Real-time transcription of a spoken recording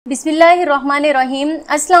बिस्मिल्लाहिर्रहमानिर्रहीम।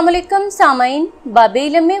 अस्सलाम वालेकुम सामाइन, बाबे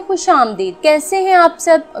इल्म में खुश आमदीद। कैसे हैं आप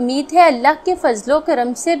सब? उम्मीद है अल्लाह के फजलो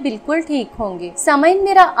करम से बिल्कुल ठीक होंगे। सामाइन,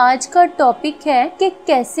 मेरा आज का टॉपिक है कि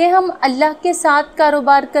कैसे हम अल्लाह के साथ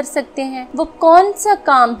कारोबार कर सकते हैं। वो कौन सा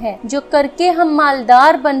काम है जो करके हम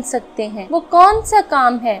मालदार बन सकते हैं? वो कौन सा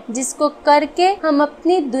काम है जिसको करके हम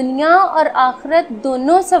अपनी दुनिया और आखिरत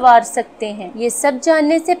दोनों संवार सकते हैं? ये सब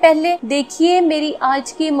जानने से पहले देखिए मेरी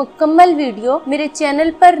आज की मुकम्मल वीडियो। मेरे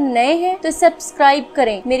चैनल पर नए हैं तो सब्सक्राइब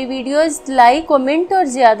करें, मेरी वीडियोस लाइक, कमेंट और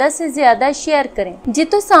ज्यादा से ज्यादा शेयर करें। जी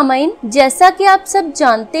तो सामाइन, जैसा कि आप सब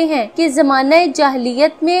जानते हैं कि ज़माने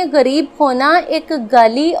जाहिलियत में गरीब होना एक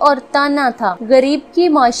गाली और ताना था। गरीब की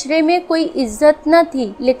माशरे में कोई इज्जत न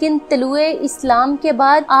थी, लेकिन तलुए इस्लाम के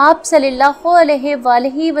बाद आप सल्लल्लाहु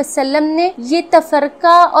अलैहि वसल्लम ने ये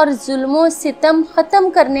तफरका और जुल्मो सितम खत्म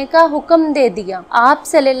करने का हुक्म दे दिया। आप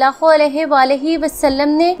सल्लल्लाहु अलैहि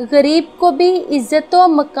वसल्लम ने गरीब को भी इज्जत व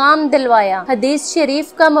मकाम दिलवाया। हदीस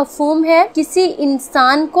शरीफ का मफहूम है, किसी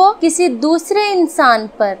इंसान को किसी दूसरे इंसान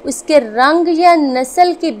पर उसके रंग या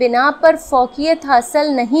नस्ल की बिना पर फौकियत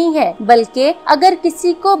हासिल नहीं है, बल्कि अगर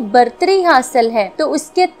किसी को बर्तरी हासिल है तो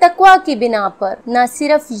उसके तकवा की बिना पर। न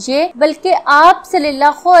सिर्फ ये, बल्कि आप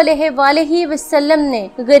सल्लल्लाहु अलैहि वसल्लम ने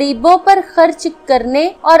गरीबों पर खर्च करने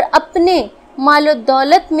और अपने मालो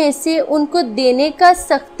दौलत में से उनको देने का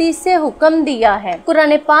सख्ती से हुक्म दिया है।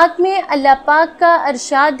 कुरान पाक में अल्लाह पाक का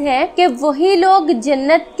इरशाद है कि वही लोग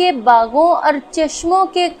जन्नत के बागों और चश्मों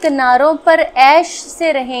के किनारों पर ऐश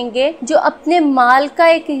से रहेंगे जो अपने माल का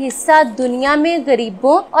एक हिस्सा दुनिया में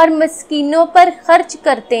गरीबों और मस्कीनों पर खर्च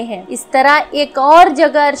करते हैं। इस तरह एक और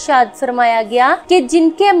जगह इरशाद फरमाया गया कि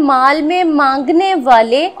जिनके माल में मांगने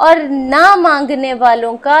वाले और ना मांगने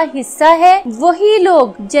वालों का हिस्सा है, वही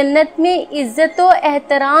लोग जन्नत में इज्जत व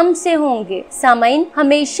एहतराम से होंगे। सामाइन,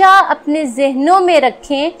 हमेशा अपने जहनों में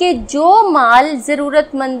रखें कि जो माल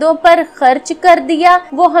जरूरतमंदों पर खर्च कर दिया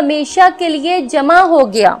वो हमेशा के लिए जमा हो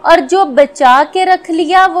गया, और जो बचा के रख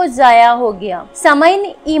लिया वो जाया हो गया। सामाइन,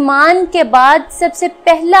 ईमान के बाद सबसे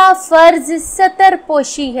पहला फर्ज सतर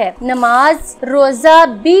पोशी है। नमाज रोजा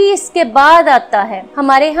भी इसके बाद आता है।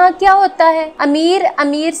 हमारे यहाँ क्या होता है,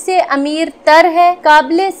 अमीर से अमीर तर है,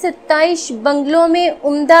 काबिले 27 बंगलों में,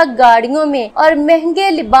 उम्दा गाड़ियों में और महंगे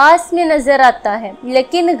लिबास में नजर आता है,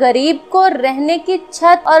 लेकिन गरीब को रहने की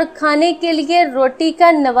छत और खाने के लिए रोटी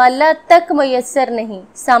का नवाला तक मुयस्सर नहीं।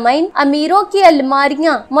 सामाइन, अमीरों की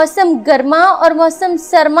अलमारियां मौसम गर्मा और मौसम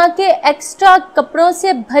सरमा के एक्स्ट्रा कपड़ों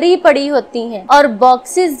से भरी पड़ी होती हैं और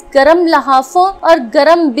बॉक्सेस गरम लहाफों और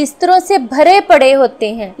गरम बिस्तरों से भरे पड़े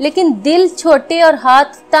होते हैं, लेकिन दिल छोटे और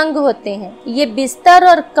हाथ तंग होते हैं। ये बिस्तर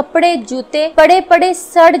और कपड़े जूते पड़े पड़े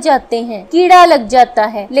सड़ जाते हैं, कीड़ा लग जाता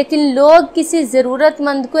है, लेकिन लोग किसी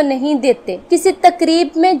जरूरतमंद को नहीं देते। किसी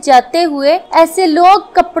तकरीब में जाते हुए ऐसे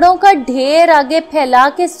लोग कपड़ों का ढेर आगे फैला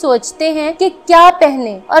के सोचते हैं कि क्या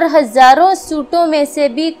पहने, और हजारों सूटों में से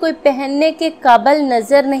भी कोई पहनने के काबिल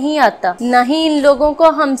नजर नहीं आता। न ही इन लोगों को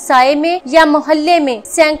हमसाये में या मोहल्ले में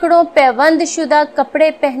सैकड़ों पैबंद शुदा कपड़े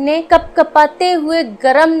पहने कपकपाते हुए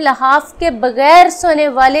गरम लहाफ के बगैर सोने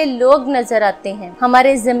वाले लोग नजर आते हैं।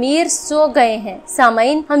 हमारे जमीर सो गए हैं।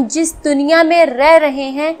 सामाइन, हम जिस दुनिया में रह रहे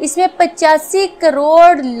हैं इसमें 85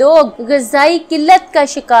 करोड़ लोग ग़िज़ाई किल्लत का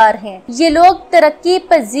शिकार हैं। ये लोग तरक्की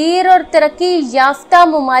पजीर और तरक्की याफ्ता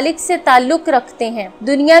मुमालिक से ताल्लुक रखते हैं।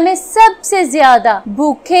 दुनिया में सबसे ज्यादा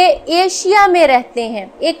भूखे एशिया में रहते हैं।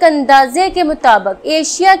 एक अंदाजे के मुताबिक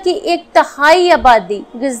एशिया की 1/3 आबादी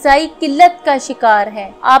ग़िज़ाई किल्लत का शिकार है।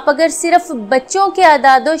 आप अगर सिर्फ बच्चों के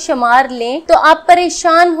आदादो शुमार लें तो आप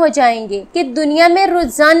परेशान हो जाएंगे कि दुनिया में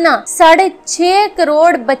रोजाना 6.5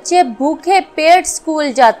 करोड़ बच्चे भूखे पेट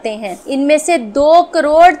स्कूल जाते हैं। इनमें से 2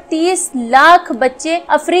 करोड़ 30 लाख बच्चे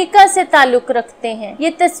अफ्रीका से ताल्लुक रखते हैं। ये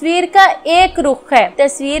तस्वीर का एक रुख है।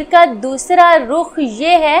 तस्वीर का दूसरा रुख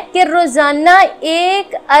ये है कि रोजाना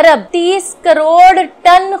 1 अरब 30 करोड़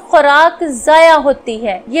टन खुराक जाया होती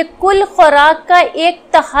है। ये कुल खुराक का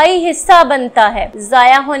 1/3 हिस्सा बनता है।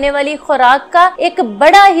 जाया होने वाली खुराक का एक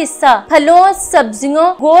बड़ा हिस्सा फलों, सब्जियों,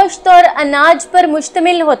 गोश्त और अनाज पर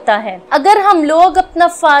मुश्तमिल होता है। अगर हम लोग अपना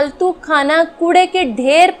फालतू खाना कूड़े के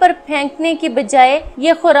ढेर पर फेंकने की बजाय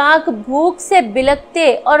ये खुराक भूख से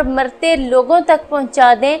बिलखते और मरते लोगों तक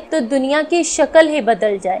पहुंचा दें तो दुनिया की शक्ल ही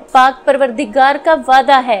बदल जाए। पाक परवरदिगार का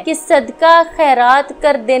वादा है कि सदका खैरात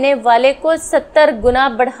कर देने वाले को 70 गुना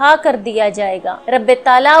बढ़ा कर दिया जाएगा। रब्बे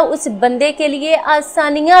ताला उस बंदे के लिए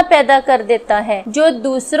आसानियां पैदा कर देता है जो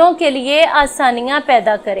दूसरों के लिए आसानियां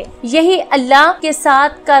पैदा करे। यही अल्लाह के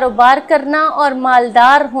साथ कारोबार करना और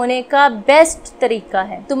मालदार होने का बेस्ट तरीका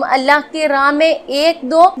है। तुम अल्लाह की राह में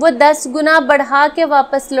 1-2 व 10 गुना बढ़ा के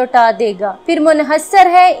वापस लौटा देगा। फिर मुनहसर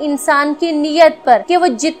है इंसान की नीयत पर कि वो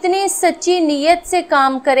जितनी सच्ची नीयत से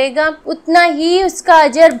काम करेगा उतना ही उसका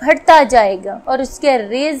अजर बढ़ता जाएगा और उसके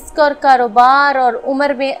रिज़्क और कारोबार और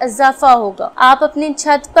उम्र में इजाफा होगा। आप अपनी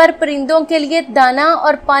छत पर परिंदों के लिए दाना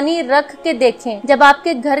और पानी रख के देखें। जब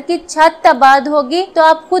आपके घर की छत आबाद होगी तो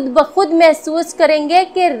आप खुद ब खुद महसूस करेंगे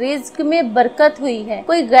कि रिज़्क में बरकत हुई है,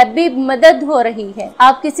 कोई गैबी मदद हो रही है।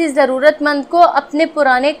 आप किसी जरूरतमंद को अपने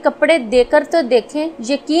पुराने कपड़े देकर तो देखें,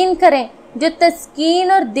 यकीन करें जो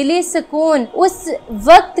तस्कीन और दिली सुकून उस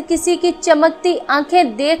वक्त किसी की चमकती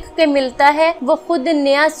आंखें देख के मिलता है वो खुद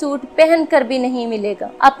नया सूट पहन कर भी नहीं मिलेगा।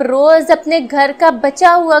 आप रोज अपने घर का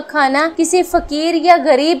बचा हुआ खाना किसी फकीर या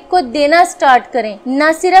गरीब को देना स्टार्ट करें।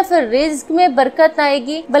 न सिर्फ रिज़्क में बरकत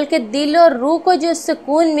आएगी बल्कि दिल और रूह को जो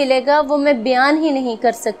सुकून मिलेगा वो मैं बयान ही नहीं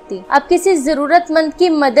कर सकती। आप किसी जरूरतमंद की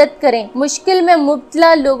मदद करें, मुश्किल में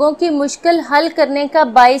मुब्तला लोगों की मुश्किल हल करने का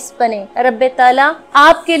बाइस बने। रब्बे ताला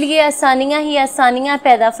आपके लिए आसानियां ही आसानियां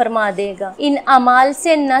पैदा फरमा देगा। इन अमाल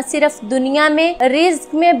से न सिर्फ दुनिया में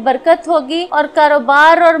रिज़्क में बरकत होगी और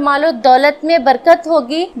कारोबार और मालो दौलत में बरकत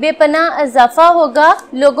होगी, बेपनाह इजाफा होगा,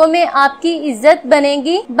 लोगों में आपकी इज्जत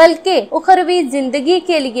बनेगी, बल्कि उखरवी जिंदगी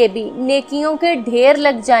के लिए भी नेकियों के ढेर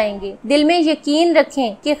लग जाएंगे। दिल में यकीन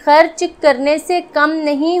रखें कि खर्च करने से कम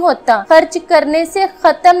नहीं होता, खर्च करने से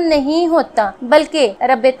खत्म नहीं होता, बल्कि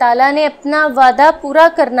रब्बे ताला ने अपना वादा पूरा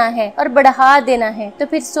करना है और बढ़ा देना है। तो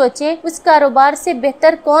फिर सोचें उस कारोबार से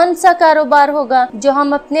बेहतर कौन सा कारोबार होगा जो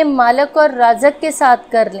हम अपने मालिक और राज़िक के साथ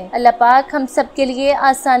कर लें। अल्लाह पाक हम सब के लिए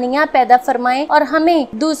आसानियां पैदा फरमाएं और हमें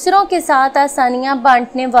दूसरों के साथ आसानियां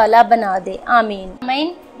बांटने वाला बना दे। आमीन।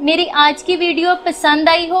 आमीन। मेरी आज की वीडियो पसंद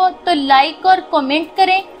आई हो तो लाइक और कमेंट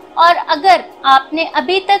करें और अगर आपने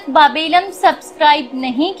अभी तक बाबे इल्म सब्सक्राइब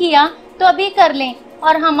नहीं किया तो अभी कर लें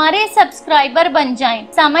और हमारे सब्सक्राइबर बन जाएं।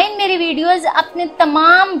 सामाइन मेरी वीडियोस अपने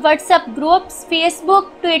तमाम व्हाट्सएप ग्रुप्स,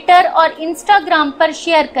 फेसबुक, ट्विटर और इंस्टाग्राम पर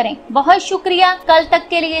शेयर करें। बहुत शुक्रिया। कल तक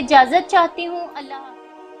के लिए इजाजत चाहती हूँ। अल्लाह।